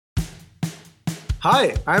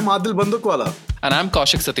Hi, I'm Adil Bandukwala. And I'm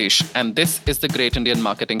Kaushik Satish, and this is the Great Indian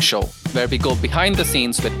Marketing Show, where we go behind the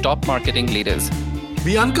scenes with top marketing leaders.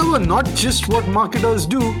 We uncover not just what marketers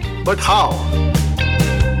do, but how.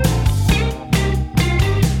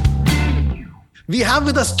 We have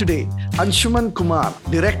with us today Anshuman Kumar,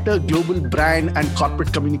 Director Global Brand and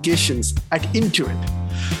Corporate Communications at Intuit.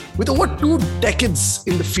 With over 2 decades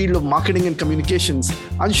in the field of marketing and communications,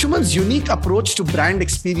 Anshuman's unique approach to brand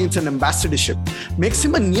experience and ambassadorship makes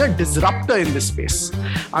him a near disruptor in this space.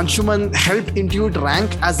 Anshuman helped Intuit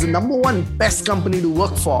rank as the #1 best company to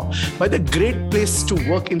work for by the Great Place to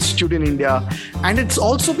Work Institute in India, and it's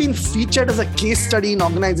also been featured as a case study in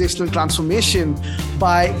organizational transformation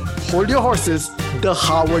by, hold your horses, the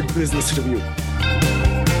Harvard Business Review.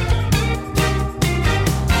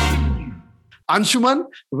 Anshuman,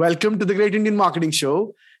 welcome to the Great Indian Marketing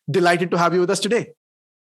Show. Delighted to have you with us today.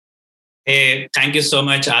 Hey, thank you so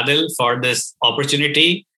much, Adil, for this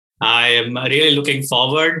opportunity. I am really looking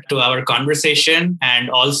forward to our conversation. And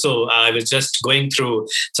also, I was just going through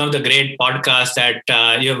some of the great podcasts that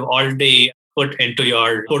you have already put into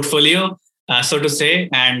your portfolio, so to say.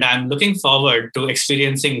 And I'm looking forward to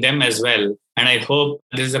experiencing them as well. And I hope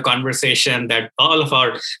this is a conversation that all of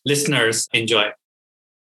our listeners enjoy.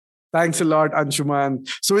 Thanks a lot, Anshuman.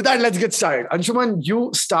 So with that, let's get started. Anshuman, you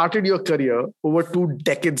started your career over 2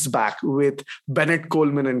 decades back with Bennett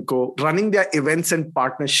Coleman & Co., running their events and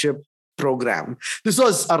partnership program. This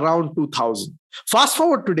was around 2000. Fast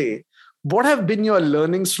forward today, what have been your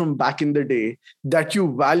learnings from back in the day that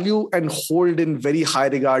you value and hold in very high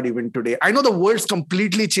regard even today? I know the world's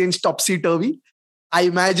completely changed topsy-turvy. I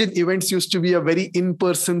imagine events used to be a very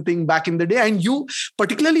in-person thing back in the day. And you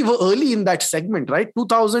particularly were early in that segment, right?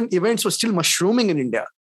 2000 events were still mushrooming in India.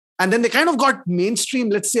 And then they kind of got mainstream,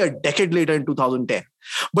 let's say a decade later in 2010.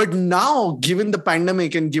 But now, given the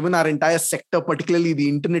pandemic and given our entire sector, particularly the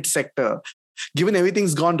internet sector, given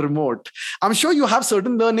everything's gone remote, I'm sure you have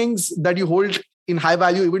certain learnings that you hold in high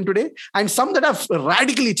value even today and some that have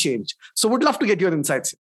radically changed. So would love to get your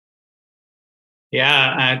insights.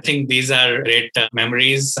 Yeah, I think these are great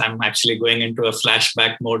memories. I'm actually going into a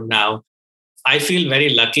flashback mode now. I feel very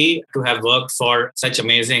lucky to have worked for such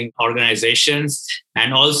amazing organizations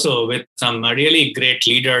and also with some really great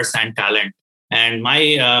leaders and talent. And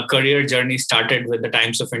my career journey started with the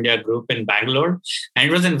Times of India Group in Bangalore. And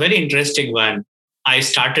it was a very interesting one. I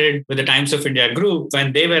started with the Times of India Group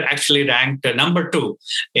when they were actually ranked #2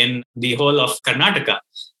 in the whole of Karnataka.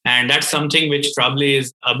 And that's something which probably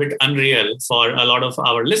is a bit unreal for a lot of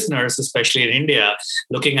our listeners, especially in India,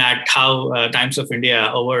 looking at how Times of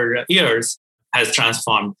India over years has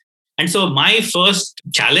transformed. And so my first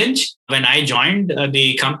challenge when I joined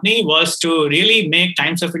the company was to really make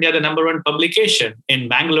Times of India the #1 publication in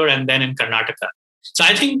Bangalore and then in Karnataka. So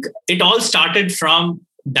I think it all started from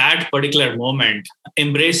that particular moment,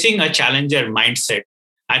 embracing a challenger mindset.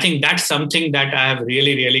 I think that's something that I have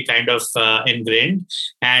really kind of ingrained.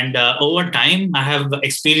 And over time, I have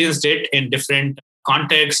experienced it in different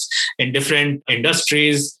contexts, in different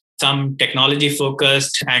industries, some technology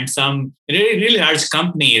focused and some really large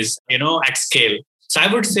companies, at scale. So I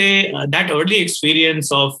would say that early experience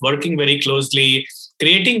of working very closely,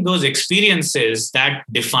 creating those experiences that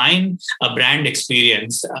define a brand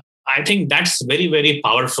experience, I think that's very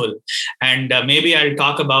powerful. And maybe I'll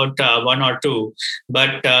talk about one or two.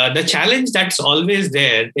 But the challenge that's always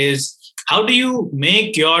there is how do you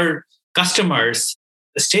make your customers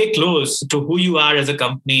stay close to who you are as a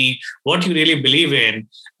company, what you really believe in,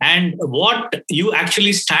 and what you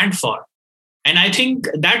actually stand for. And I think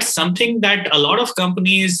that's something that a lot of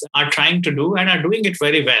companies are trying to do and are doing it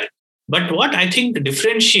very well. But what I think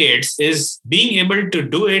differentiates is being able to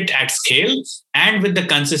do it at scale and with the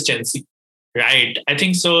consistency, right? I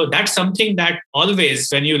think so. That's something that always,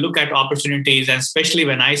 when you look at opportunities, and especially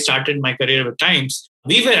when I started my career with Times,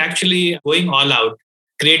 we were actually going all out,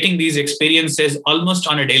 creating these experiences almost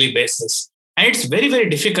on a daily basis. And it's very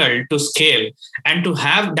difficult to scale and to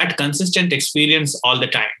have that consistent experience all the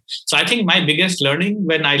time. So I think my biggest learning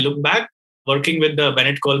when I look back, working with the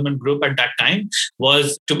Bennett Coleman Group at that time,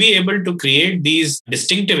 was to be able to create these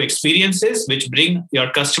distinctive experiences which bring your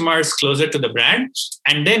customers closer to the brand,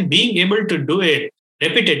 and then being able to do it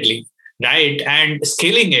repeatedly, right? And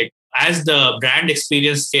scaling it as the brand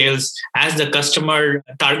experience scales, as the customer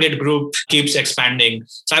target group keeps expanding.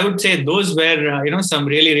 So I would say those were, some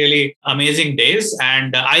really amazing days.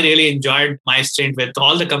 And I really enjoyed my stint with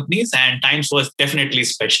all the companies, and Times was definitely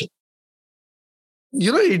special.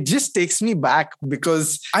 It just takes me back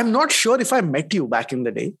because I'm not sure if I met you back in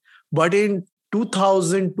the day, but in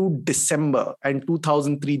 2002 December and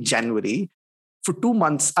 2003 January, For 2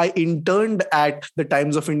 months, I interned at the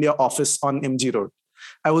Times of India office on MG Road.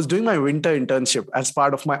 I was doing my winter internship as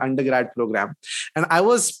part of my undergrad program. And I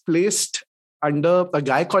was placed under a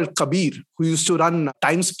guy called Kabir, who used to run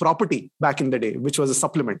Times Property back in the day, which was a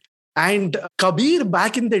supplement. And Kabir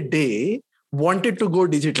back in the day wanted to go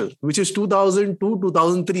digital, which is 2002,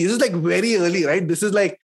 2003. This is like very early, right? This is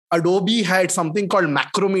like Adobe had something called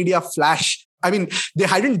Macromedia Flash. I mean, they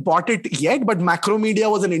hadn't bought it yet, but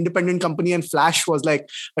Macromedia was an independent company and Flash was like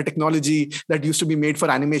a technology that used to be made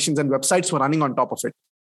for animations, and websites were running on top of it.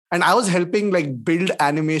 And I was helping like build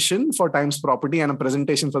animation for Times Property and a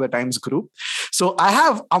presentation for the Times Group. So I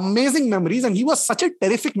have amazing memories, and he was such a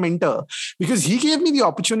terrific mentor because he gave me the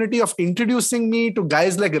opportunity of introducing me to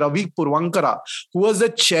guys like Ravi Purvankara, who was the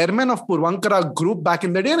chairman of Purvankara Group back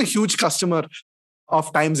in the day and a huge customer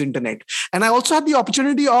of Times Internet. And I also had the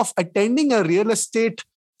opportunity of attending a real estate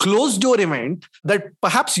closed door event that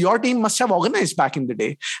perhaps your team must have organized back in the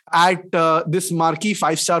day at this marquee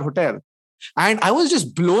 5-star hotel. And I was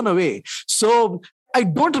just blown away. So I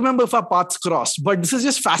don't remember if our paths crossed, but this is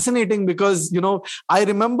just fascinating because, I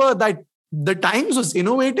remember that the Times was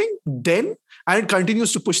innovating then and it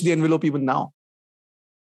continues to push the envelope even now.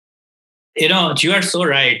 You are so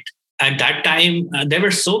right. At that time, there were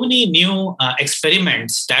so many new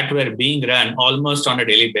experiments that were being run almost on a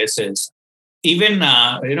daily basis. Even,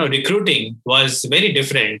 recruiting was very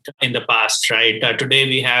different in the past, right? Today,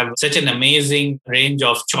 we have such an amazing range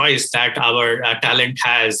of choice that our talent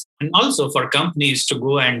has. And also for companies to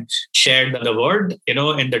go and share the word,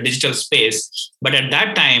 in the digital space. But at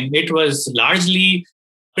that time, it was largely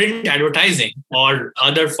print advertising or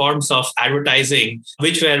other forms of advertising,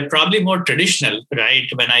 which were probably more traditional, right?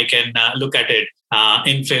 When I can look at it,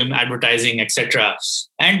 in film advertising, etc.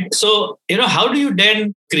 And so, how do you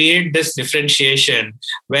then create this differentiation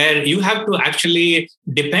where you have to actually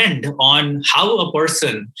depend on how a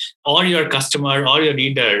person or your customer or your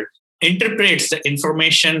reader interprets the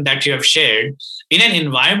information that you have shared in an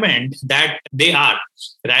environment that they are,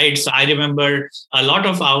 right? So I remember a lot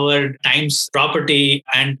of our Times Property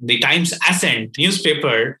and the Times Ascent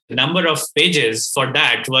newspaper, the number of pages for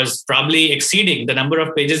that was probably exceeding the number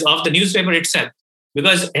of pages of the newspaper itself.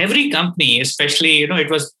 Because every company, especially, it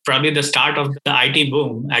was probably the start of the IT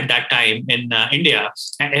boom at that time in India.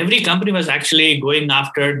 And every company was actually going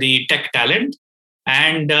after the tech talent.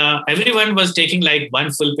 And everyone was taking like one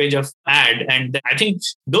full page of ad. And I think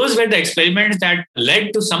those were the experiments that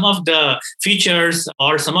led to some of the features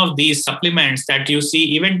or some of these supplements that you see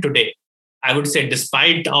even today. I would say,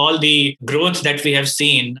 despite all the growth that we have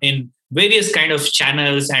seen in various kind of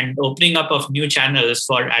channels and opening up of new channels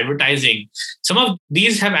for advertising, some of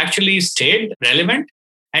these have actually stayed relevant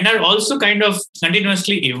and are also kind of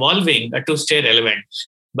continuously evolving to stay relevant.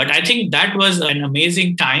 But I think that was an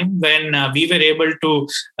amazing time when we were able to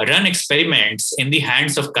run experiments in the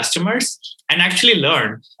hands of customers and actually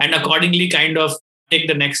learn and accordingly kind of take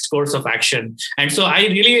the next course of action. And so I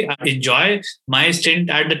really enjoy my stint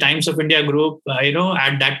at the Times of India Group,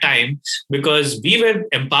 at that time, because we were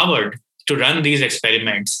empowered to run these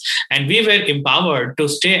experiments and we were empowered to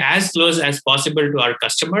stay as close as possible to our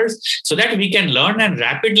customers so that we can learn and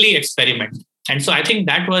rapidly experiment. And so I think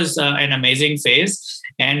that was an amazing phase.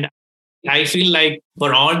 And I feel like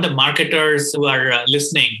for all the marketers who are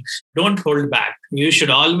listening, don't hold back. You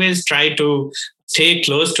should always try to stay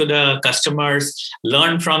close to the customers,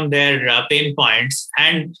 learn from their pain points,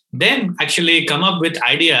 and then actually come up with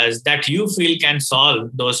ideas that you feel can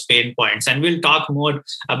solve those pain points. And we'll talk more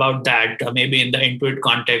about that maybe in the Intuit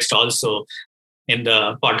context also in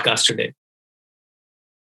the podcast today.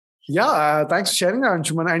 Yeah, thanks for sharing that,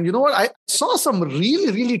 Anshuman. And you know what? I saw some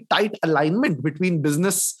really, really tight alignment between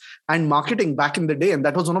business and marketing back in the day. And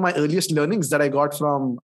that was one of my earliest learnings that I got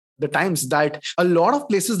from the Times, that a lot of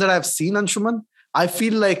places that I've seen, Anshuman, I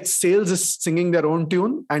feel like sales is singing their own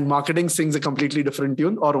tune and marketing sings a completely different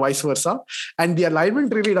tune, or vice versa. And the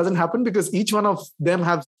alignment really doesn't happen because each one of them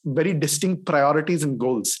have very distinct priorities and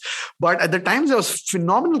goals. But at the Times, there was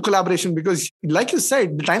phenomenal collaboration because, like you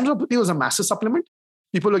said, the Times Property was a massive supplement.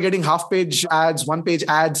 People were getting half-page ads, one-page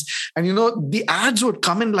ads. And, the ads would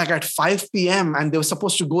come in like at 5 p.m. and they were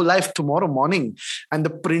supposed to go live tomorrow morning. And the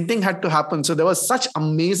printing had to happen. So there was such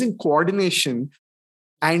amazing coordination.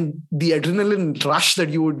 And the adrenaline rush that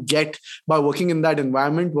you would get by working in that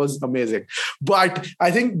environment was amazing. But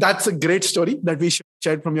I think that's a great story that we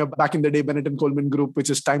shared from your back in the day Bennett and Coleman group, which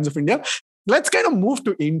is Times of India. Let's kind of move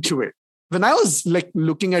to Intuit. When I was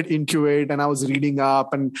looking at Intuit and I was reading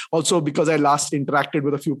up, and also because I last interacted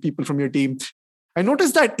with a few people from your team, I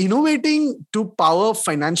noticed that innovating to power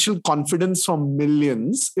financial confidence from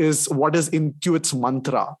millions is what is Intuit's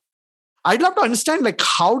mantra. I'd love to understand, like,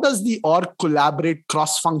 how does the org collaborate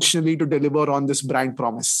cross-functionally to deliver on this brand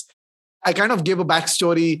promise? I kind of gave a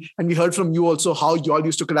backstory, and we heard from you also how you all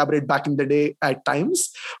used to collaborate back in the day at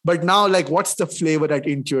times. But now, like, what's the flavor at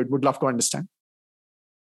Intuit? Would love to understand.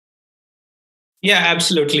 Yeah,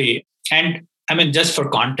 absolutely. And I mean, just for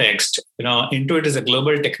context, Intuit is a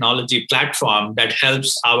global technology platform that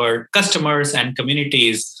helps our customers and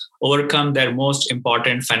communities overcome their most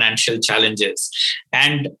important financial challenges.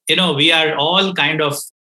 And, we are all kind of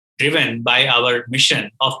driven by our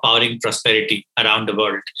mission of powering prosperity around the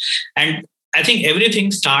world. And I think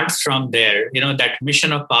everything starts from there. That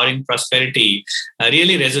mission of powering prosperity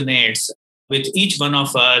really resonates with each one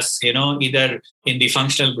of us, either in the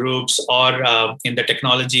functional groups or in the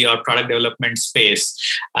technology or product development space.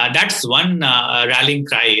 That's one rallying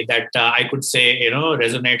cry that I could say,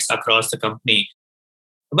 resonates across the company.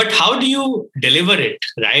 But how do you deliver it,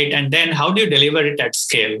 right? And then how do you deliver it at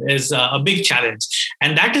scale is a big challenge.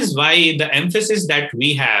 And that is why the emphasis that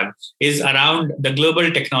we have is around the global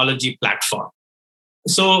technology platform.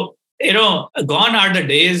 So, gone are the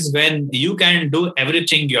days when you can do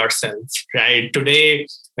everything yourself, right? Today,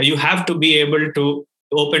 you have to be able to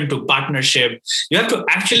open to partnership. You have to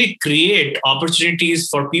actually create opportunities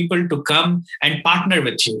for people to come and partner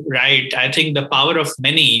with you, right? I think the power of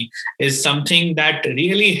many is something that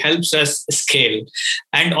really helps us scale.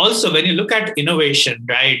 And also when you look at innovation,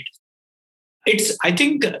 right? It's, I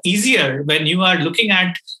think, easier when you are looking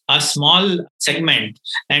at a small segment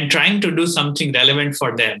and trying to do something relevant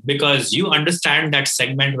for them because you understand that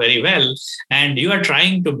segment very well and you are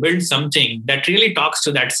trying to build something that really talks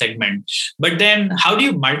to that segment. But then how do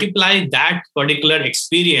you multiply that particular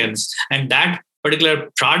experience and that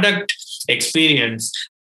particular product experience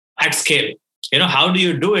at scale? How do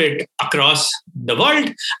you do it across the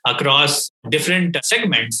world, across different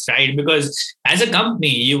segments, right? Because as a company,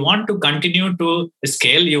 you want to continue to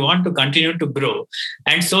scale, you want to continue to grow.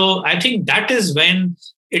 And so I think that is when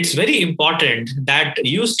it's very important that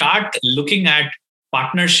you start looking at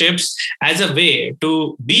partnerships as a way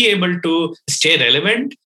to be able to stay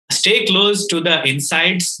relevant, stay close to the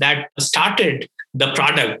insights that started the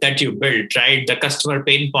product that you built, right? The customer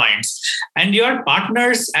pain points. And your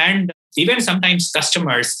partners and even sometimes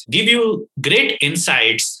customers give you great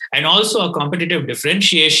insights and also a competitive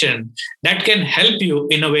differentiation that can help you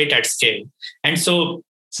innovate at scale. And so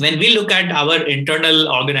when we look at our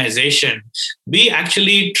internal organization, we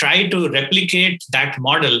actually try to replicate that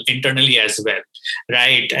model internally as well,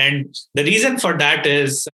 right? And the reason for that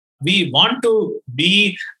is we want to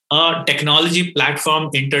be a technology platform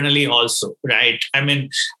internally also, right? I mean,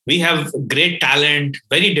 we have great talent,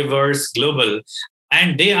 very diverse, global,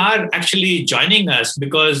 and they are actually joining us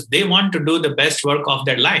because they want to do the best work of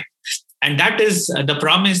their life. And that is the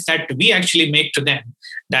promise that we actually make to them,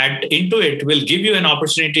 that Intuit will give you an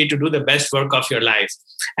opportunity to do the best work of your life.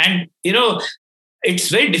 And, it's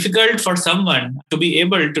very difficult for someone to be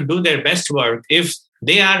able to do their best work if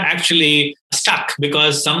they are actually stuck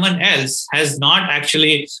because someone else has not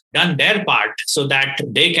actually done their part so that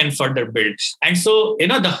they can further build. And so,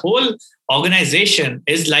 the whole organization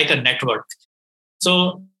is like a network.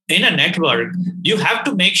 So in a network, you have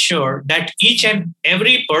to make sure that each and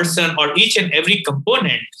every person or each and every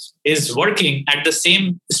component is working at the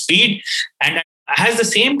same speed and has the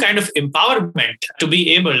same kind of empowerment to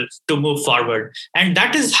be able to move forward. And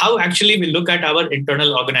that is how actually we look at our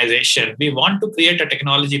internal organization. We want to create a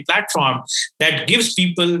technology platform that gives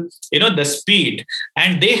people, the speed,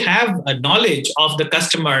 and they have a knowledge of the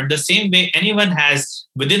customer the same way anyone has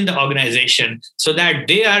within the organization, so that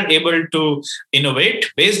they are able to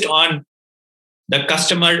innovate based on the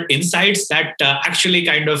customer insights that actually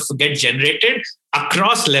kind of get generated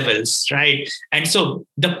across levels, right? And so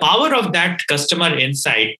the power of that customer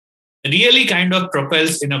insight really kind of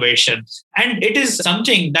propels innovation. And it is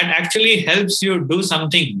something that actually helps you do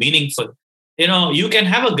something meaningful. You can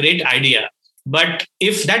have a great idea, but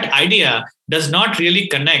if that idea does not really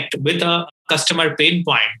connect with a customer pain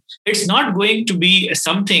point, it's not going to be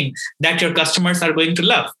something that your customers are going to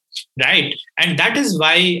love. Right. And that is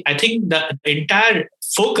why I think the entire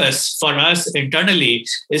focus for us internally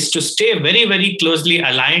is to stay very, very closely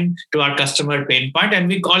aligned to our customer pain point. And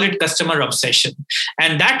we call it customer obsession.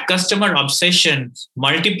 And that customer obsession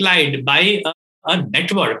multiplied by a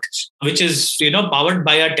network, which is, powered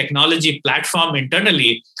by a technology platform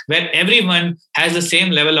internally, where everyone has the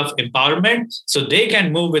same level of empowerment, so they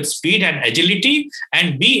can move with speed and agility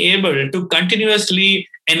and be able to continuously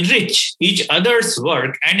enrich each other's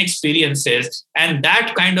work and experiences. And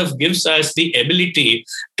that kind of gives us the ability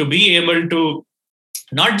to be able to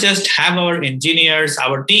not just have our engineers,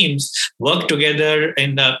 our teams work together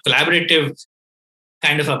in the collaborative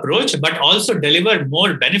kind of approach, but also deliver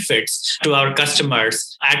more benefits to our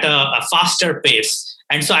customers at a faster pace.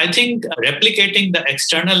 And so I think replicating the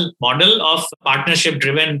external model of partnership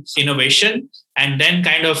driven innovation and then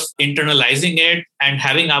kind of internalizing it and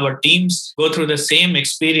having our teams go through the same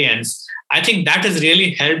experience, I think that has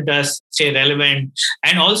really helped us stay relevant.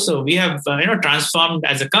 And also we have transformed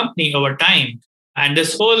as a company over time. And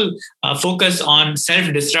this whole focus on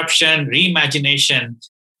self-disruption, reimagination,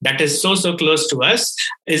 that is so close to us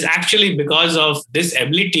is actually because of this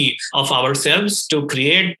ability of ourselves to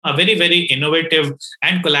create a very, very innovative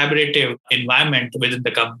and collaborative environment within the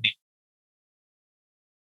company.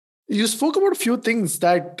 You spoke about a few things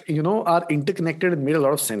that, are interconnected and made a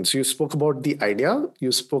lot of sense. You spoke about the idea,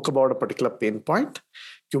 you spoke about a particular pain point,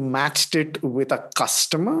 you matched it with a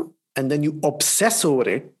customer, and then you obsess over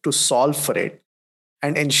it to solve for it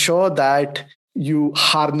and ensure that you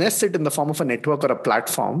harness it in the form of a network or a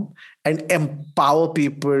platform and empower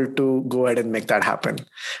people to go ahead and make that happen.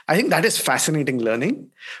 I think that is fascinating learning.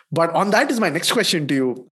 But on that is my next question to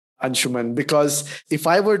you, Anshuman, because if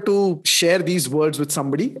I were to share these words with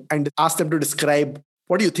somebody and ask them to describe,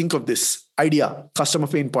 what do you think of this idea, customer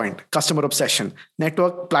pain point, customer obsession,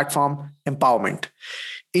 network, platform, empowerment?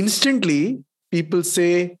 Instantly, people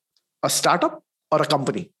say a startup or a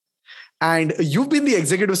company. And you've been the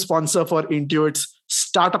executive sponsor for Intuit's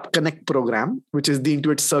Startup Connect program, which is the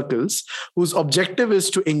Intuit Circles, whose objective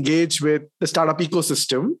is to engage with the startup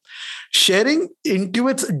ecosystem, sharing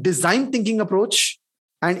Intuit's design thinking approach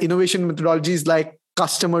and innovation methodologies like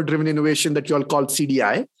customer-driven innovation that you all call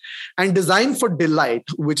CDI, and design for delight,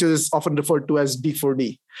 which is often referred to as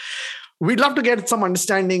D4D. We'd love to get some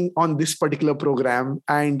understanding on this particular program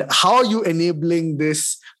and how are you enabling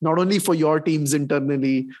this not only for your teams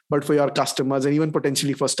internally, but for your customers and even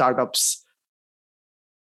potentially for startups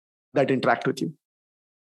that interact with you.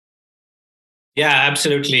 Yeah,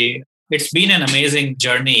 absolutely. It's been an amazing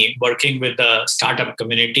journey working with the startup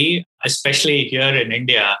community, especially here in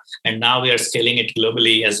India. And now we are scaling it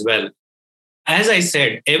globally as well. As I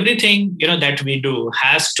said, everything that we do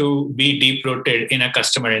has to be deep rooted in a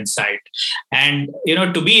customer insight. And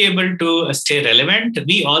to be able to stay relevant,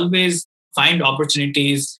 we always find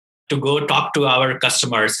opportunities to go talk to our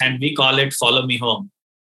customers, and we call it follow me home.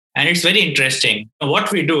 And it's very interesting.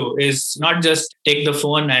 What we do is not just take the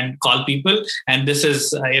phone and call people. And this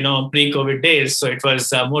is, pre-COVID days. So it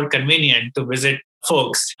was more convenient to visit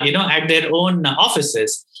folks, at their own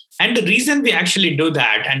offices. And the reason we actually do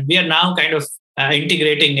that, and we are now kind of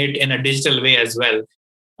integrating it in a digital way as well.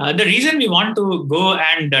 The reason we want to go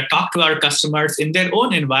and talk to our customers in their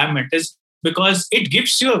own environment is because it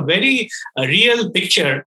gives you a very real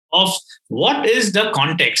picture of what is the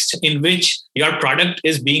context in which your product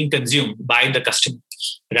is being consumed by the customer,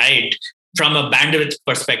 right? From a bandwidth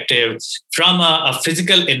perspective, from a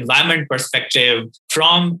physical environment perspective,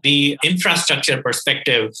 from the infrastructure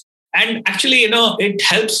perspective. And actually, it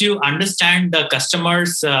helps you understand the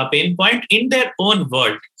customer's pain point in their own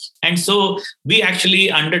world. And so we actually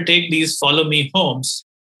undertake these follow me homes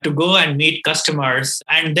to go and meet customers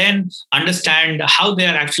and then understand how they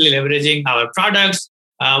are actually leveraging our products,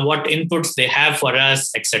 what inputs they have for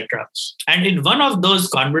us, etc. And in one of those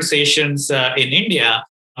conversations in India,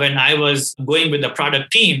 when I was going with the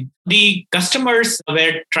product team, the customers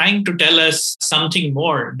were trying to tell us something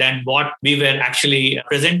more than what we were actually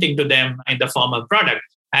presenting to them in the form of product.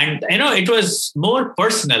 And, it was more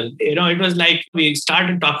personal. It was like we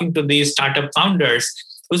started talking to these startup founders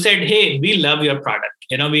who said, hey, we love your product.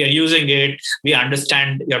 We are using it. We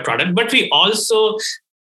understand your product, but we also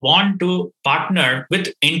want to partner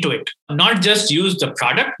with Intuit, not just use the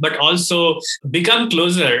product, but also become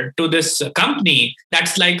closer to this company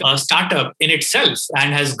that's like a startup in itself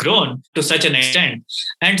and has grown to such an extent.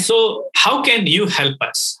 And so how can you help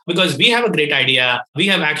us? Because we have a great idea. We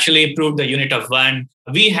have actually proved the unit of one.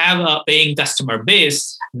 We have a paying customer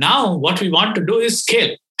base. Now what we want to do is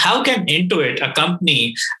scale. How can Intuit, a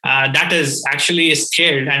company that is actually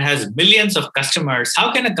scaled and has millions of customers,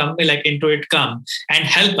 how can a company like Intuit come and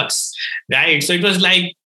help us, right? So it was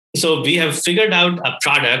like, so we have figured out a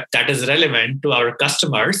product that is relevant to our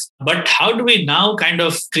customers, but how do we now kind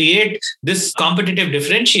of create this competitive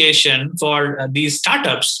differentiation for these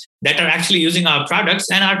startups that are actually using our products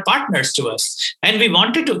and are partners to us? And we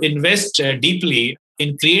wanted to invest deeply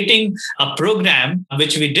in creating a program,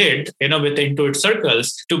 which we did, with Intuit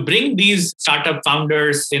Circles, to bring these startup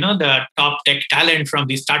founders, the top tech talent from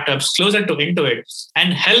these startups closer to Intuit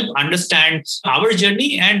and help understand our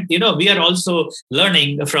journey. And, we are also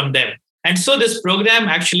learning from them. And so this program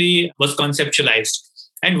actually was conceptualized.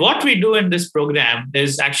 And what we do in this program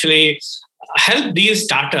is actually help these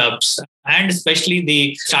startups and especially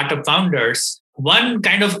the startup founders, one,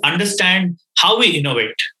 kind of understand how we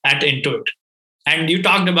innovate at Intuit. And you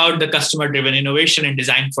talked about the customer driven innovation and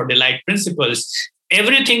design for delight principles.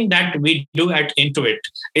 Everything that we do at Intuit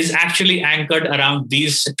is actually anchored around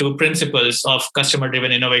these two principles of customer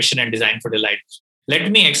driven innovation and design for delight.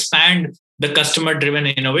 Let me expand the customer driven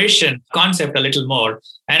innovation concept a little more.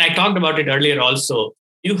 And I talked about it earlier also.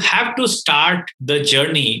 You have to start the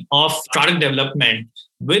journey of product development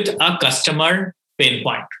with a customer pain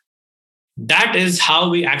point. That is how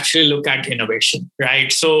we actually look at innovation,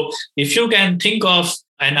 right? So if you can think of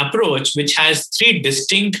an approach which has three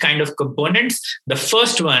distinct kind of components, the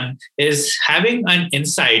first one is having an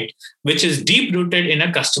insight which is deep rooted in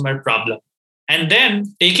a customer problem. And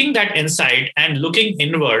then taking that insight and looking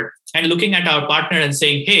inward and looking at our partner and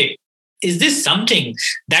saying, hey, is this something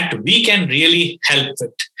that we can really help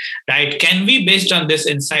with, right? Can we, based on this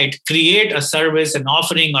insight, create a service, an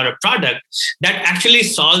offering, or a product that actually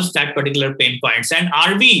solves that particular pain points? And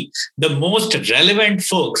are we the most relevant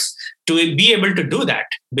folks to be able to do that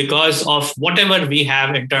because of whatever we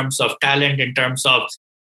have in terms of talent, in terms of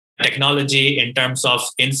technology, in terms of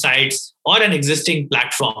insights, or an existing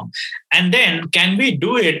platform? And then can we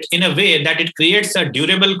do it in a way that it creates a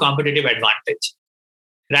durable competitive advantage?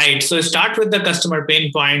 Right. So start with the customer pain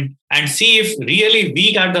point and see if really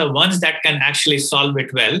we are the ones that can actually solve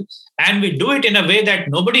it well. And we do it in a way that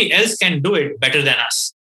nobody else can do it better than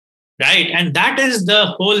us. Right. And that is the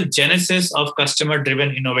whole genesis of customer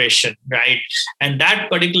driven innovation. Right. And that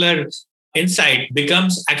particular insight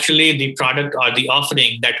becomes actually the product or the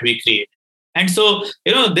offering that we create. And so,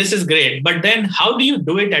 this is great. But then how do you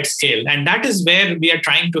do it at scale? And that is where we are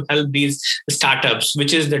trying to help these startups,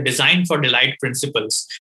 which is the design for delight principles.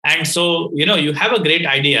 And so, you have a great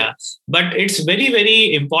idea, but it's very,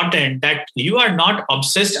 very important that you are not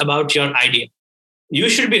obsessed about your idea. You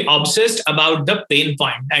should be obsessed about the pain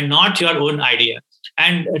point and not your own idea.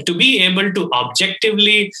 And to be able to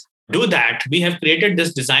objectively do that, we have created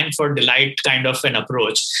this design for delight kind of an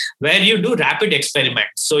approach where you do rapid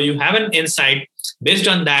experiments. So you have an insight. Based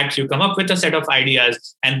on that, you come up with a set of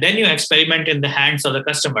ideas and then you experiment in the hands of the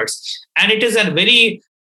customers. And it is a very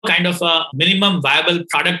kind of a minimum viable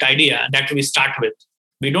product idea that we start with.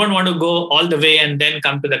 We don't want to go all the way and then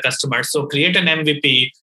come to the customer. So create an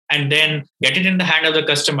MVP and then get it in the hand of the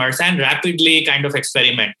customers and rapidly kind of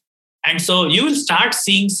experiment. And so you will start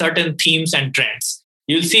seeing certain themes and trends.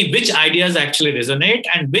 You'll see which ideas actually resonate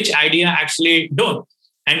and which idea actually don't.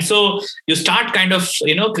 And so you start kind of,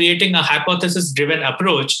 creating a hypothesis-driven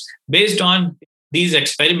approach based on these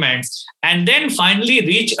experiments, and then finally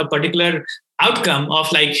reach a particular outcome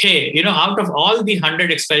of like, hey, out of all the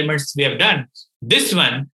 100 experiments we have done, this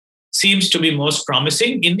one seems to be most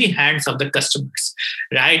promising in the hands of the customers,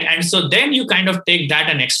 right? And so then you kind of take that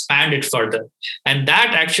and expand it further. And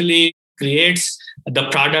that actually creates the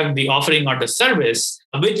product, the offering, or the service,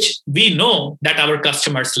 which we know that our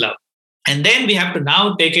customers love. And then we have to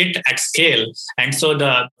now take it at scale. And so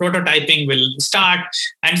the prototyping will start.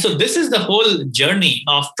 And so this is the whole journey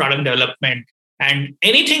of product development. And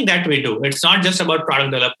anything that we do, it's not just about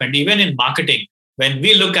product development. Even in marketing, when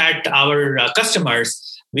we look at our customers,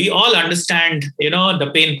 we all understand,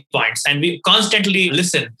 the pain points, and we constantly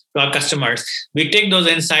listen to our customers. We take those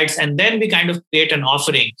insights and then we kind of create an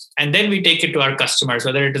offering, and then we take it to our customers,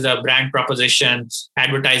 whether it is a brand proposition,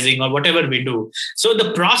 advertising, or whatever we do. So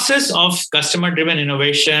the process of customer-driven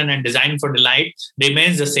innovation and design for delight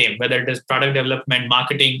remains the same, whether it is product development,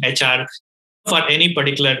 marketing, HR, for any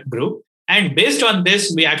particular group. And based on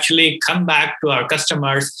this, we actually come back to our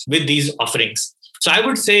customers with these offerings. So I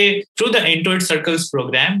would say through the Intuit Circles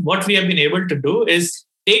program, what we have been able to do is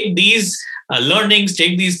take these learnings,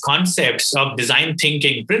 take these concepts of design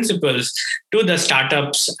thinking principles to the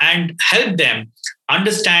startups and help them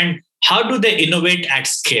understand how do they innovate at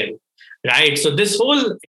scale, right? So this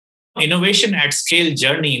whole innovation at scale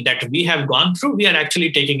journey that we have gone through, we are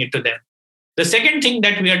actually taking it to them. The second thing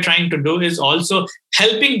that we are trying to do is also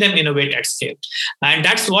helping them innovate at scale. And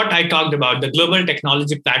that's what I talked about, the global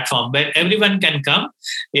technology platform, where everyone can come,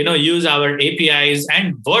 use our APIs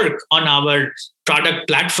and work on our product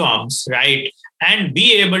platforms, right? And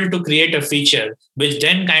be able to create a feature which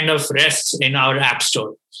then kind of rests in our app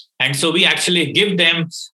store. And so we actually give them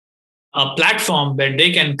a platform where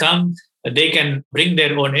they can come, they can bring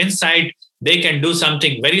their own insight, they can do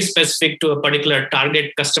something very specific to a particular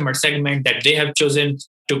target customer segment that they have chosen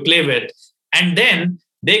to play with. And then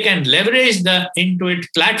they can leverage the Intuit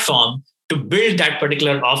platform to build that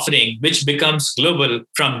particular offering, which becomes global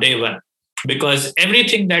from day one. because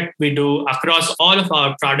everything that we do across all of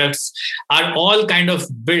our products are all kind of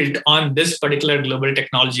built on this particular global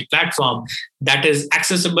technology platform that is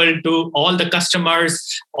accessible to all the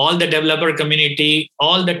customers, all the developer community,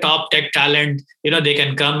 all the top tech talent. They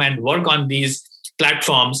can come and work on these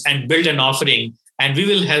platforms and build an offering, and we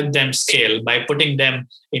will help them scale by putting them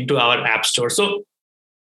into our app store. So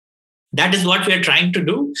that is what we are trying to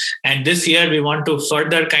do. And this year we want to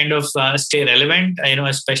further kind of stay relevant,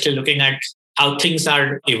 especially looking at how things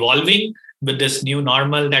are evolving with this new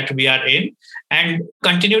normal that we are in, and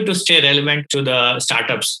continue to stay relevant to the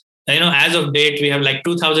startups. As of date, we have like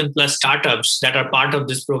 2,000 plus startups that are part of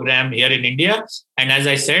this program here in India. And as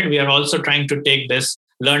I said, we are also trying to take this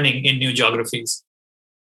learning in new geographies.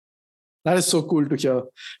 That is so cool to hear.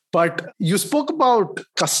 But you spoke about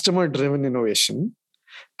customer-driven innovation,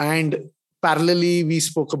 and parallelly, we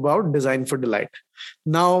spoke about design for delight.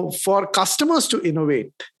 Now, for customers to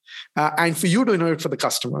innovate, and for you to innovate for the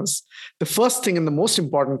customers, the first thing and the most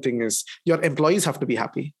important thing is your employees have to be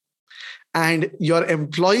happy. And your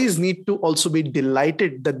employees need to also be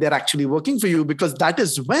delighted that they're actually working for you, because that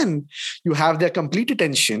is when you have their complete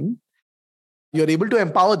attention. You're able to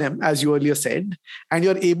empower them, as you earlier said, and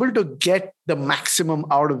you're able to get the maximum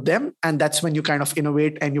out of them. And that's when you kind of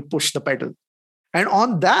innovate and you push the pedal. And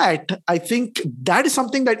on that, I think that is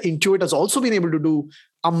something that Intuit has also been able to do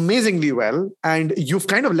amazingly well. And you've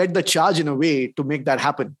kind of led the charge in a way to make that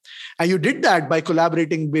happen. And you did that by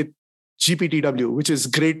collaborating with GPTW, which is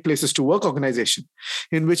Great Places to Work organization,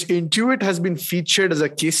 in which Intuit has been featured as a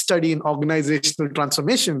case study in organizational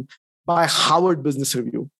transformation by Harvard Business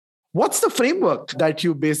Review. What's the framework that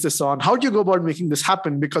you base this on? How do you go about making this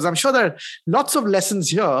happen? Because I'm sure there are lots of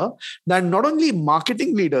lessons here that not only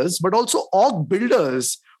marketing leaders, but also org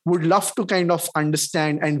builders would love to kind of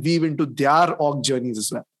understand and weave into their org journeys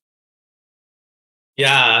as well.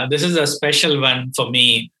 Yeah, this is a special one for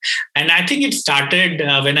me. And I think it started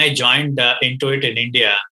when I joined Intuit in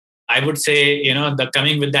India. I would say, the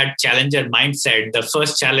coming with that challenger mindset, the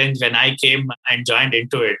first challenge when I came and joined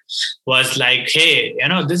Intuit was like, hey,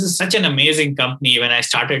 this is such an amazing company. When I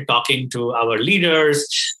started talking to our leaders,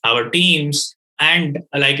 our teams, and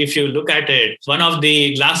like, if you look at it, one of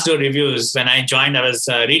the Glassdoor reviews, when I joined, I was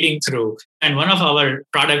reading through, and one of our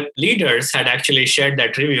product leaders had actually shared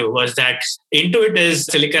that review, was that Intuit is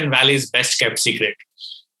Silicon Valley's best kept secret.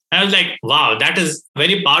 And I was like, wow, that is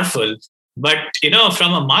very powerful. But,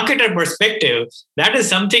 from a marketer perspective, that is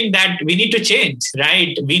something that we need to change,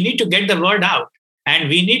 right? We need to get the word out, and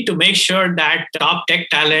we need to make sure that top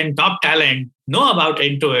talent know about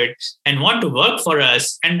Intuit and want to work for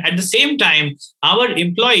us. And at the same time, our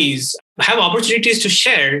employees have opportunities to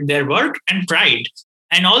share their work and pride,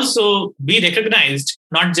 and also be recognized,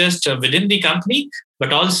 not just within the company,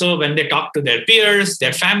 but also when they talk to their peers,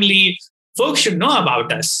 their family. Folks should know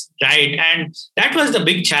about us, right? And that was the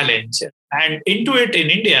big challenge. And Intuit in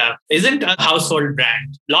India isn't a household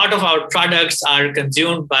brand. A lot of our products are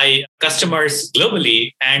consumed by customers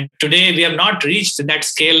globally. And today we have not reached that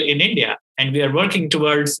scale in India. And we are working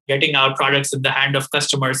towards getting our products in the hand of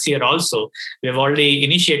customers here also. We have already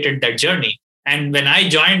initiated that journey. And when I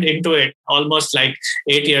joined Intuit almost like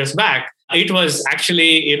 8 years back, it was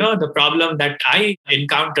actually, the problem that I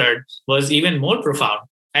encountered was even more profound.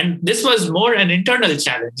 And this was more an internal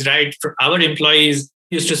challenge, right? For our employees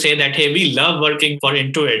used to say that, hey, we love working for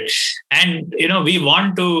Intuit. And, we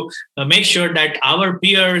want to make sure that our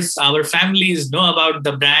peers, our families know about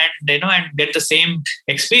the brand, and get the same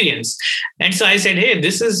experience. And so I said, hey,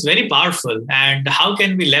 this is very powerful. And how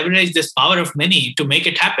can we leverage this power of many to make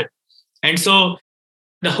it happen? And so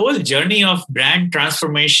the whole journey of brand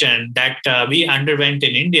transformation that we underwent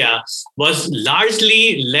in India was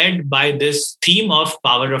largely led by this theme of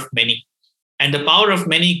power of many. And the power of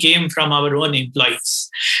many came from our own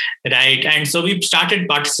employees, right? And so we started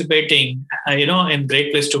participating, in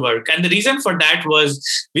Great Place to Work. And the reason for that was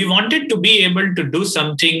we wanted to be able to do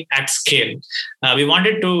something at scale. We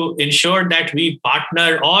wanted to ensure that we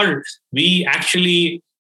partner, or we actually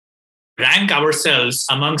rank ourselves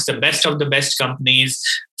amongst the best of the best companies,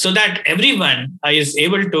 so that everyone is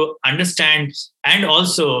able to understand and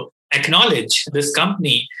also acknowledge this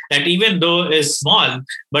company that even though is small,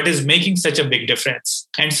 but is making such a big difference.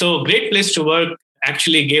 And so Great Place to Work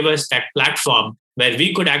actually gave us that platform where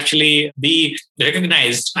we could actually be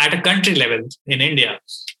recognized at a country level in India.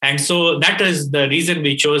 And so that is the reason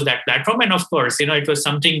we chose that platform. And of course, it was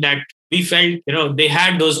something that we felt, they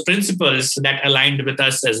had those principles that aligned with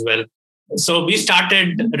us as well. So we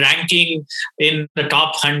started ranking in the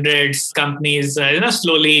top hundreds companies,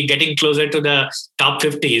 slowly getting closer to the top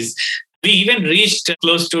 50s. We even reached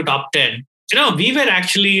close to top 10. we were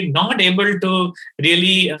actually not able to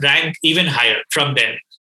really rank even higher from there.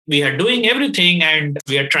 We are doing everything and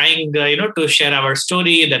we are trying, to share our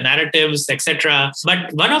story, the narratives, etc.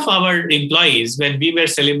 But one of our employees, when we were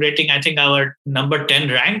celebrating, I think our number 10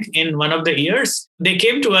 rank in one of the years, they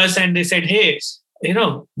came to us and they said, hey,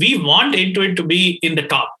 we want Intuit to be in the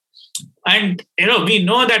top. And, we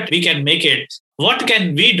know that we can make it. What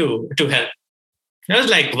can we do to help? I was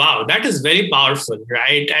like, wow, that is very powerful,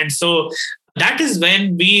 right? And so that is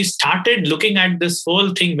when we started looking at this whole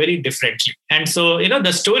thing very differently. And so,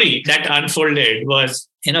 the story that unfolded was,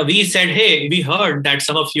 we said, hey, we heard that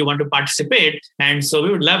some of you want to participate. And so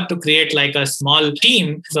we would love to create like a small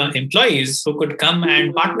team of employees who could come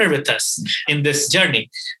and partner with us in this journey.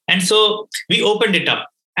 And so we opened it up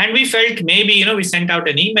and we felt maybe, we sent out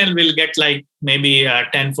an email, we'll get like maybe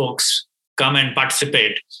 10 folks come and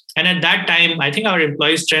participate. And at that time, I think our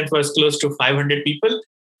employee strength was close to 500 people.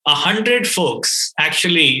 100 folks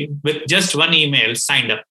actually with just one email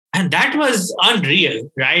signed up. And that was unreal,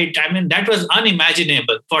 right? I mean, that was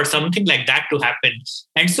unimaginable for something like that to happen.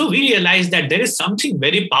 And so we realized that there is something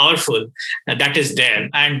very powerful that is there.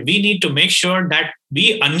 And we need to make sure that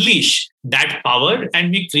we unleash that power and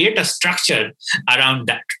we create a structure around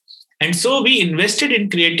that. And so we invested in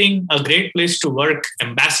creating a great place to work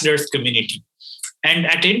ambassadors community. And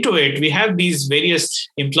at Intuit, we have these various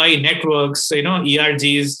employee networks,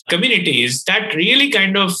 ERGs, communities that really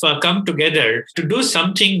kind of come together to do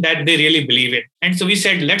something that they really believe in. And so we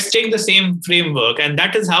said, let's take the same framework. And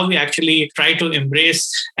that is how we actually try to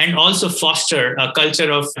embrace and also foster a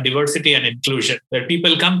culture of diversity and inclusion, where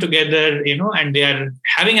people come together, and they are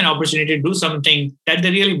having an opportunity to do something that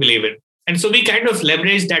they really believe in. And so we kind of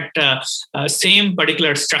leverage that same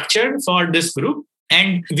particular structure for this group.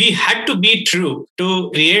 And we had to be true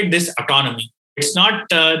to create this autonomy. It's not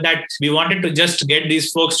that we wanted to just get these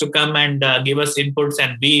folks to come and give us inputs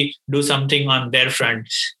and we do something on their front.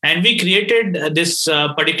 And we created this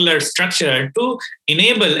particular structure to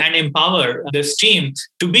enable and empower this team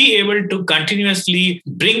to be able to continuously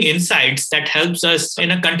bring insights that helps us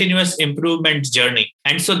in a continuous improvement journey.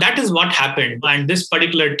 And so that is what happened. And this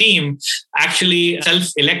particular team actually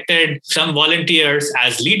self-elected some volunteers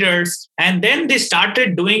as leaders. And then they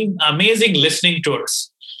started doing amazing listening tours.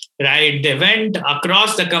 Right. They went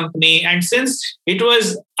across the company. And since it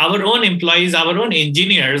was our own employees, our own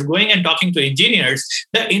engineers going and talking to engineers,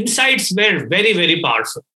 the insights were very, very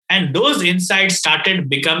powerful. And those insights started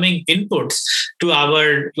becoming inputs to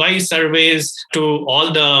our employee surveys, to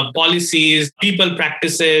all the policies, people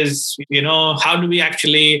practices, how do we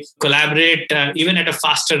actually collaborate even at a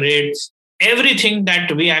faster rate? Everything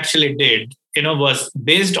that we actually did, was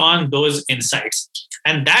based on those insights.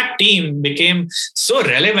 And that team became so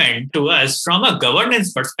relevant to us from a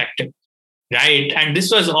governance perspective, right? And this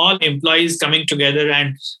was all employees coming together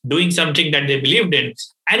and doing something that they believed in.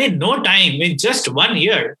 And in no time, in just 1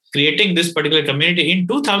 year, creating this particular community, in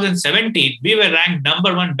 2017, we were ranked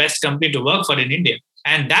number 1 best company to work for in India.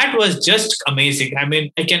 And that was just amazing. I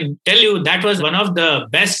mean, I can tell you that was one of the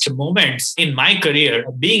best moments in my career,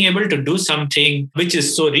 being able to do something which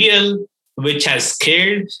is so real, which has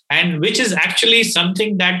scaled, and which is actually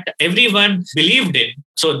something that everyone believed in.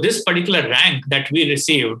 So this particular rank that we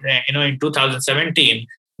received, in 2017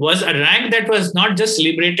 was a rank that was not just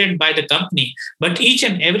celebrated by the company, but each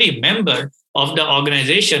and every member of the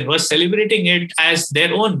organization was celebrating it as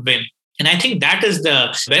their own win. And I think that is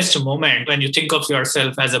the best moment when you think of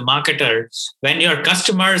yourself as a marketer, when your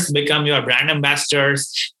customers become your brand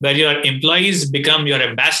ambassadors, where your employees become your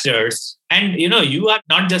ambassadors. And, you are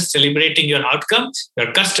not just celebrating your outcome,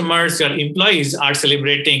 your customers, your employees are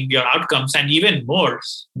celebrating your outcomes. And even more,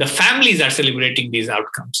 the families are celebrating these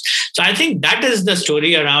outcomes. So I think that is the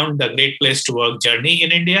story around the Great Place to Work journey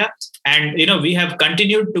in India. And, we have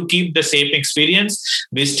continued to keep the same experience.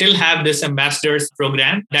 We still have this ambassadors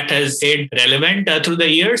program that has stayed relevant through the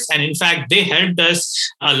years. And in fact, they helped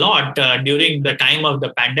us a lot during the time of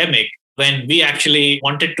the pandemic, when we actually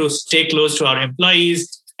wanted to stay close to our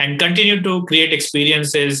employees and continue to create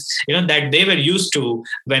experiences, that they were used to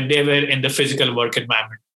when they were in the physical work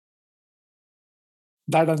environment.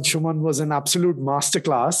 That, Anshuman, was an absolute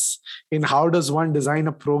masterclass in how does one design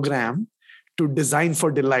a program to design for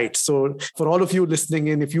delight. So for all of you listening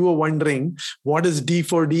in, if you were wondering what is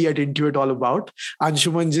D4D at Intuit all about,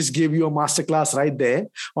 Anshuman just gave you a masterclass right there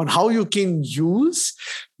on how you can use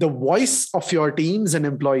the voice of your teams and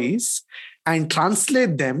employees and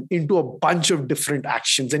translate them into a bunch of different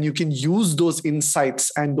actions. And you can use those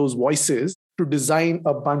insights and those voices to design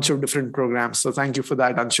a bunch of different programs. So thank you for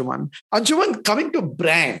that, Anshuman. Anshuman, coming to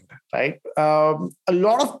brand, right? A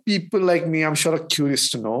lot of people like me, I'm sure, are curious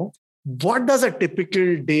to know, What does a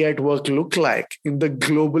typical day at work look like in the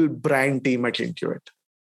global brand team at Intuit?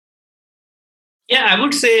 Yeah, I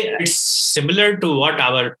would say it's similar to what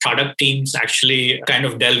our product teams actually kind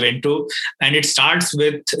of delve into. And it starts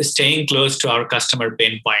with staying close to our customer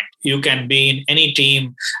pain point. You can be in any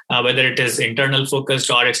team, whether it is internal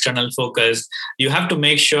focused or external focused. You have to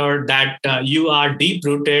make sure that you are deep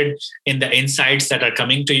rooted in the insights that are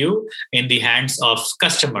coming to you in the hands of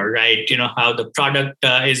customer, right? You know, how the product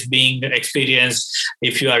is being experienced.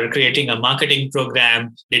 If you are creating a marketing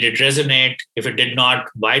program, did it resonate? If it did not,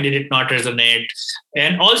 why did it not resonate?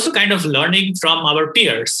 And also kind of learning from our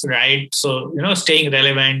peers, right? So, staying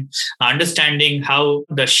relevant, understanding how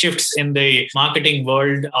the shifts in the marketing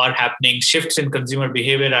world are happening, shifts in consumer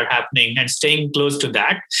behavior are happening, and staying close to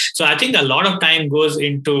that. So I think a lot of time goes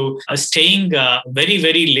into staying very,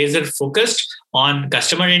 very laser focused on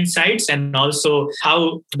customer insights and also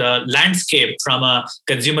how the landscape from a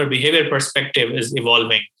consumer behavior perspective is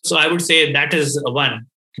evolving. So I would say that is one.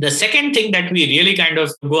 The second thing that we really kind of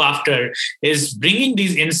go after is bringing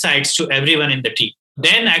these insights to everyone in the team.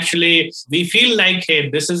 Then actually we feel like, hey,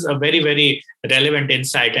 this is a very, very relevant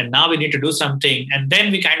insight and now we need to do something. And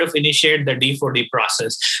then we kind of initiate the D4D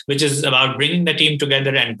process, which is about bringing the team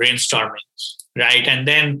together and brainstorming. Right. And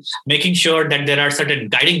then making sure that there are certain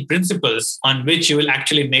guiding principles on which you will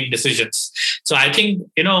actually make decisions. So I think,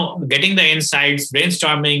 getting the insights,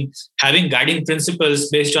 brainstorming, having guiding principles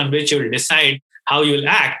based on which you will decide how you'll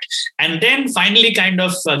act, and then finally kind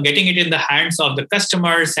of getting it in the hands of the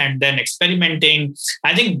customers and then experimenting.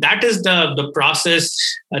 I think that is the process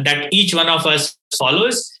that each one of us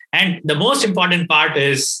follows. And the most important part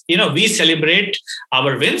is, we celebrate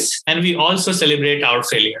our wins and we also celebrate our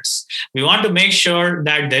failures. We want to make sure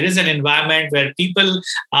that there is an environment where people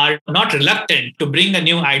are not reluctant to bring a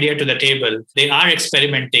new idea to the table. They are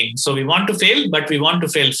experimenting. So we want to fail, but we want to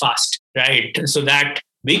fail fast, right? So that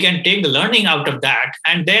we can take the learning out of that.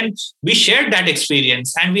 And then we share that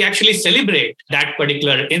experience and we actually celebrate that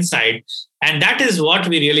particular insight. And that is what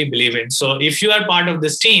we really believe in. So if you are part of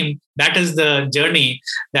this team, that is the journey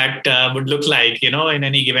that would look like, in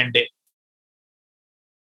any given day.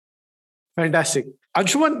 Fantastic.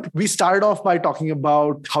 Anshuman, we started off by talking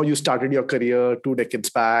about how you started your career 2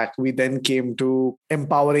 decades back. We then came to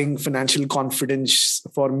empowering financial confidence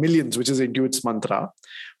for millions, which is Intuit's mantra.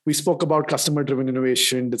 We spoke about customer-driven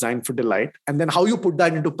innovation, design for delight, and then how you put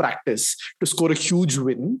that into practice to score a huge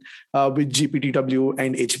win with GPTW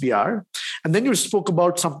and HBR. And then you spoke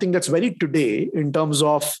about something that's very today in terms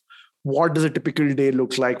of what does a typical day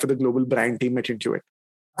look like for the global brand team at Intuit.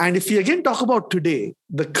 And if we again talk about today,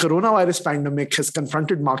 the coronavirus pandemic has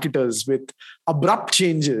confronted marketers with abrupt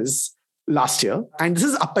changes last year. And this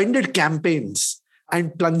has upended campaigns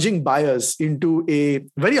and plunging buyers into a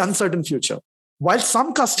very uncertain future. While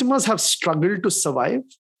some customers have struggled to survive,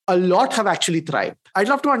 a lot have actually thrived. I'd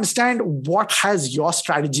love to understand what has your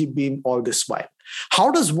strategy been all this while? How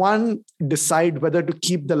does one decide whether to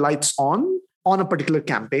keep the lights on a particular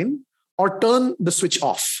campaign or turn the switch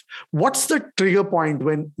off? What's the trigger point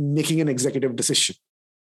when making an executive decision?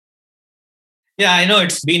 Yeah, I know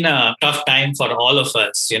it's been a tough time for all of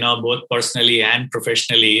us, both personally and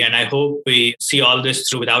professionally. And I hope we see all this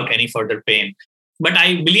through without any further pain. But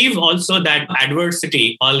I believe also that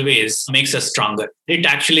adversity always makes us stronger. It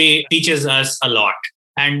actually teaches us a lot.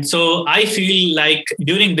 And so I feel like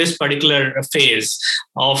during this particular phase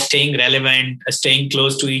of staying relevant, staying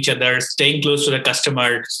close to each other, staying close to the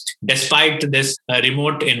customer, despite this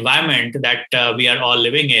remote environment that we are all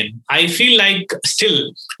living in, I feel like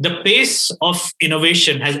still the pace of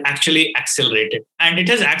innovation has actually accelerated. And it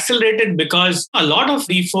has accelerated because a lot of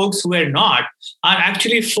the folks who are not are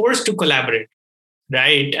actually forced to collaborate.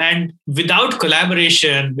 Right. And without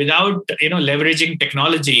collaboration, without, leveraging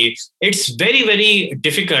technology, it's very, very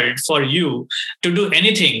difficult for you to do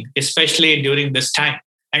anything, especially during this time.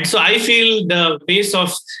 And so I feel the pace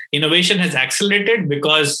of innovation has accelerated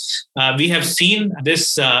because we have seen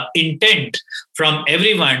this intent from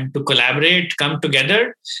everyone to collaborate, come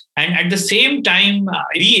together, and at the same time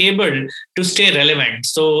be able to stay relevant.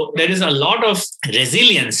 So there is a lot of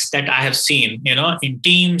resilience that I have seen, in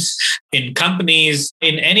teams, in companies,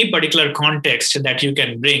 in any particular context that you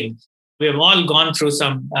can bring. We have all gone through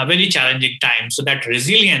some very challenging times. So that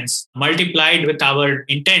resilience multiplied with our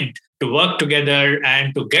intent to work together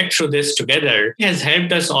and to get through this together has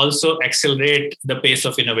helped us also accelerate the pace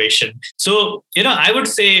of innovation. So, I would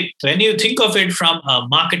say when you think of it from a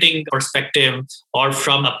marketing perspective or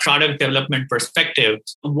from a product development perspective,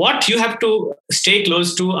 what you have to stay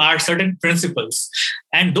close to are certain principles.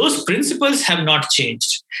 And those principles have not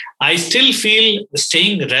changed. I still feel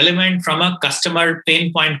staying relevant from a customer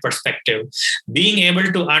pain point perspective, being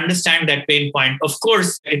able to understand that pain point. Of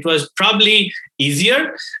course, it was probably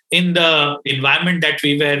easier in the environment that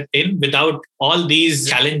we were in without all these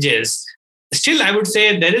challenges. Still, I would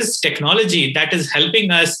say there is technology that is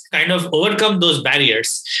helping us kind of overcome those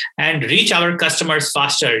barriers and reach our customers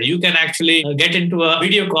faster. You can actually get into a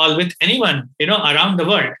video call with anyone, around the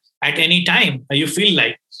world at any time you feel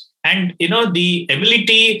like. And, the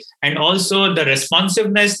ability and also the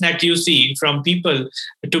responsiveness that you see from people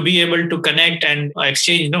to be able to connect and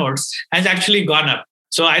exchange notes has actually gone up.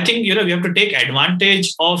 So I think, we have to take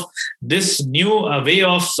advantage of this new way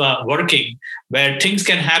of working where things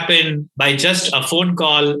can happen by just a phone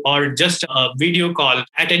call or just a video call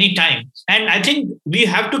at any time. And I think we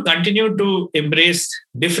have to continue to embrace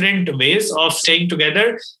different ways of staying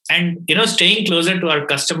together and, staying closer to our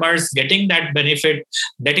customers, getting that benefit,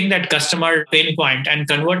 getting that customer pain point and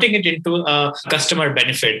converting it into a customer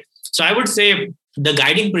benefit. So I would say the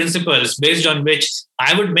guiding principles based on which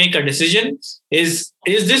I would make a decision is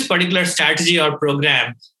this particular strategy or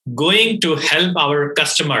program going to help our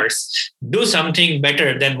customers do something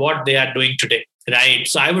better than what they are doing today, right?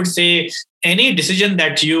 So I would say any decision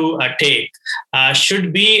that you take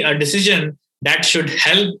should be a decision that should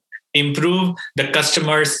help improve the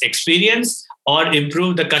customer's experience or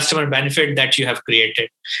improve the customer benefit that you have created.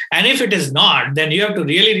 And if it is not, then you have to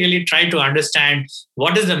really, really try to understand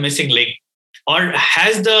what is the missing link. Or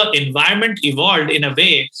has the environment evolved in a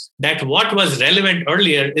way that what was relevant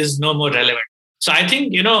earlier is no more relevant? So I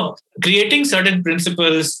think, creating certain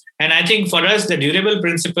principles, and I think for us, the durable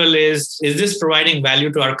principle is this providing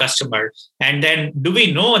value to our customer? And then do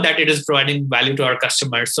we know that it is providing value to our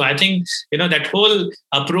customers? So I think, that whole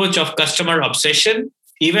approach of customer obsession,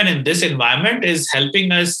 even in this environment, is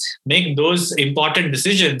helping us make those important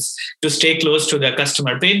decisions to stay close to the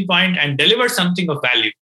customer pain point and deliver something of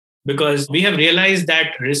value. Because we have realized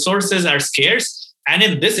that resources are scarce. And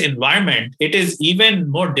in this environment, it is even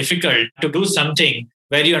more difficult to do something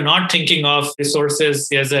where you're not thinking of resources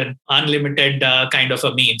as an unlimited kind of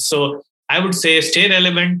a means. So I would say stay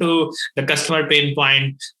relevant to the customer pain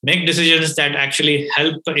point, make decisions that actually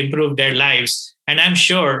help improve their lives. And I'm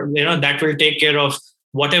sure, that will take care of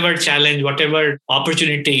whatever challenge, whatever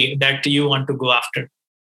opportunity that you want to go after.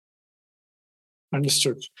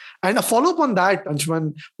 Understood. And a follow-up on that,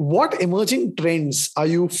 Anshuman, what emerging trends are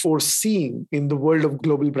you foreseeing in the world of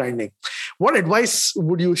global branding? What advice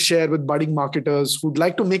would you share with budding marketers who'd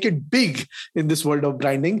like to make it big in this world of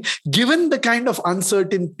branding, given the kind of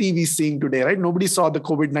uncertainty we're seeing today, right? Nobody saw the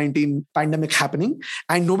COVID-19 pandemic happening,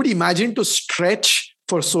 and nobody imagined to stretch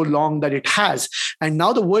for so long that it has. And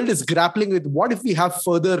now the world is grappling with what if we have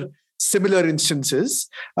further similar instances.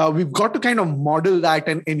 We've got to kind of model that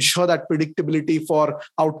and ensure that predictability for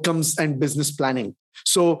outcomes and business planning.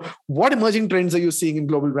 So what emerging trends are you seeing in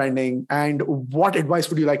global branding, and what advice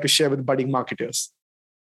would you like to share with budding marketers?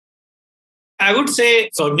 I would say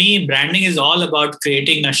for me, branding is all about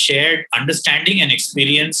creating a shared understanding and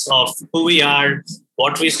experience of who we are,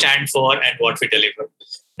 what we stand for, and what we deliver,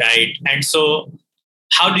 right? And so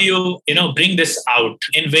how do you, bring this out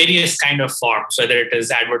in various kind of forms, whether it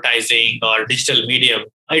is advertising or digital medium?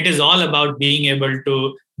 It is all about being able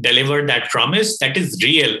to deliver that promise that is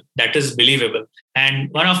real, that is believable. And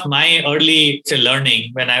one of my early learning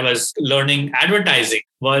when I was learning advertising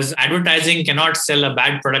was advertising cannot sell a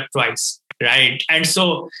bad product twice, right? And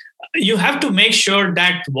so you have to make sure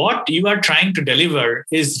that what you are trying to deliver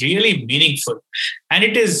is really meaningful and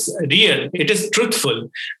it is real, it is truthful,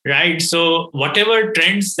 right? So whatever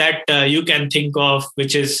trends that you can think of,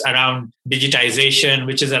 which is around digitization,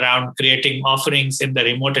 which is around creating offerings in the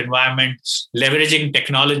remote environment, leveraging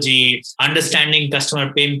technology, understanding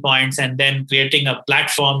customer pain points, and then creating a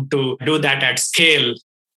platform to do that at scale.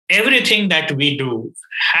 Everything that we do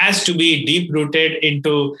has to be deep rooted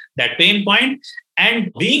into that pain point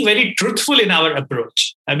and being very truthful in our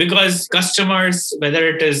approach, because customers, whether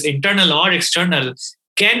it is internal or external,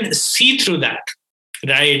 can see through that,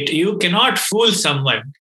 right? You cannot fool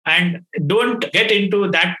someone. And don't get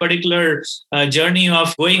into that particular journey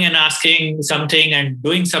of going and asking something and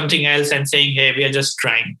doing something else and saying, hey, we are just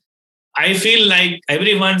trying. I feel like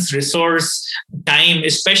everyone's resource, time,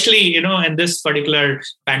 especially, in this particular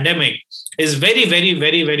pandemic, is very, very,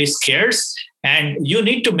 very, very scarce. And you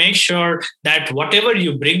need to make sure that whatever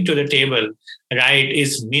you bring to the table, right,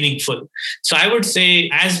 is meaningful. So I would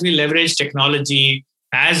say as we leverage technology,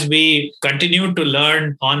 as we continue to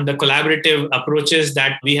learn on the collaborative approaches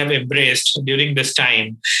that we have embraced during this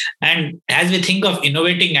time, and as we think of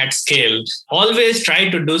innovating at scale, always try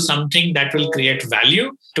to do something that will create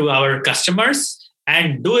value to our customers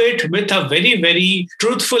and do it with a very, very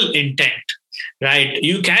truthful intent. Right,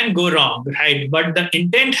 you can go wrong, right, but the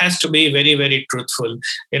intent has to be very, very truthful.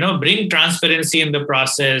 Bring transparency in the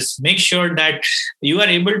process. Make sure that you are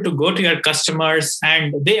able to go to your customers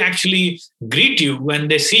and they actually greet you when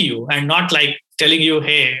they see you, and not like telling you,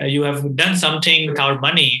 hey, you have done something with our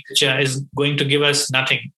money which is going to give us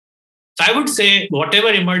nothing. So I would say whatever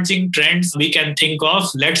emerging trends we can think of,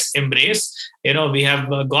 let's embrace. We have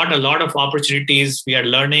got a lot of opportunities. We are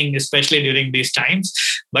learning, especially during these times.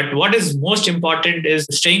 But what is most important is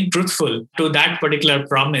staying truthful to that particular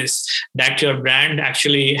promise that your brand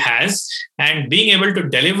actually has, and being able to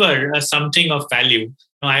deliver something of value.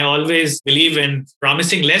 I always believe in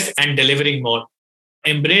promising less and delivering more.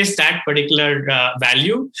 Embrace that particular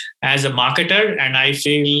value as a marketer, and I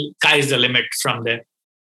feel sky is the limit from there.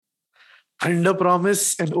 Under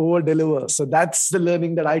promise and over deliver. So that's the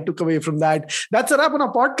learning that I took away from that. That's a wrap on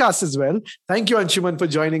our podcast as well. Thank you, Anshuman, for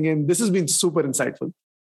joining in. This has been super insightful.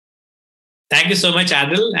 Thank you so much,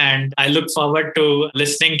 Adil. And I look forward to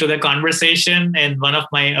listening to the conversation in one of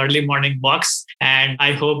my early morning walks. And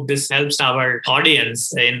I hope this helps our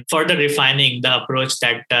audience in further refining the approach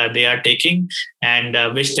that they are taking, and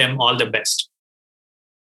wish them all the best.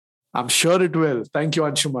 I'm sure it will. Thank you,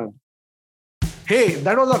 Anshuman. Hey,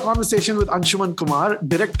 that was our conversation with Anshuman Kumar,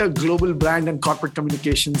 Director Global Brand and Corporate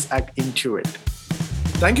Communications at Intuit.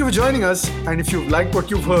 Thank you for joining us. And if you've liked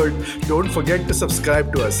what you've heard, don't forget to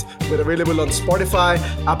subscribe to us. We're available on Spotify,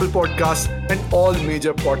 Apple Podcasts, and all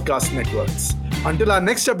major podcast networks. Until our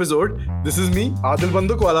next episode, this is me, Adil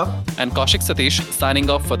Bandukwala. And Kaushik Satish signing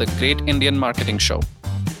off for the Great Indian Marketing Show.